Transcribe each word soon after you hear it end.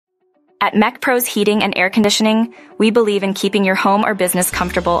At MechPros Heating and Air Conditioning, we believe in keeping your home or business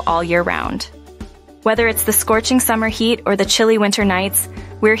comfortable all year round. Whether it's the scorching summer heat or the chilly winter nights,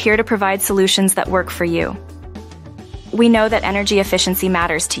 we're here to provide solutions that work for you. We know that energy efficiency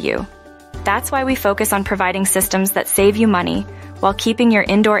matters to you. That's why we focus on providing systems that save you money while keeping your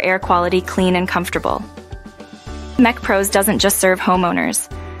indoor air quality clean and comfortable. MechPros doesn't just serve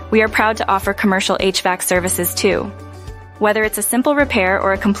homeowners. We are proud to offer commercial HVAC services too. Whether it's a simple repair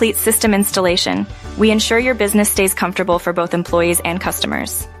or a complete system installation, we ensure your business stays comfortable for both employees and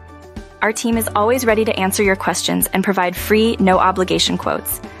customers. Our team is always ready to answer your questions and provide free, no-obligation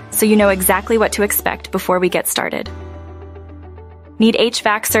quotes, so you know exactly what to expect before we get started. Need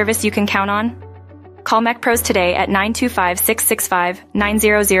HVAC service you can count on? Call MechPros today at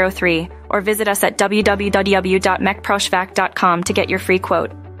 925-665-9003 or visit us at www.mechproshvac.com to get your free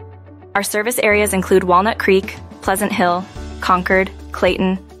quote. Our service areas include Walnut Creek, Pleasant Hill, Concord,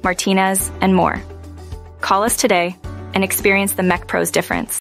 Clayton, Martinez, and more. Call us today and experience the MechPros difference.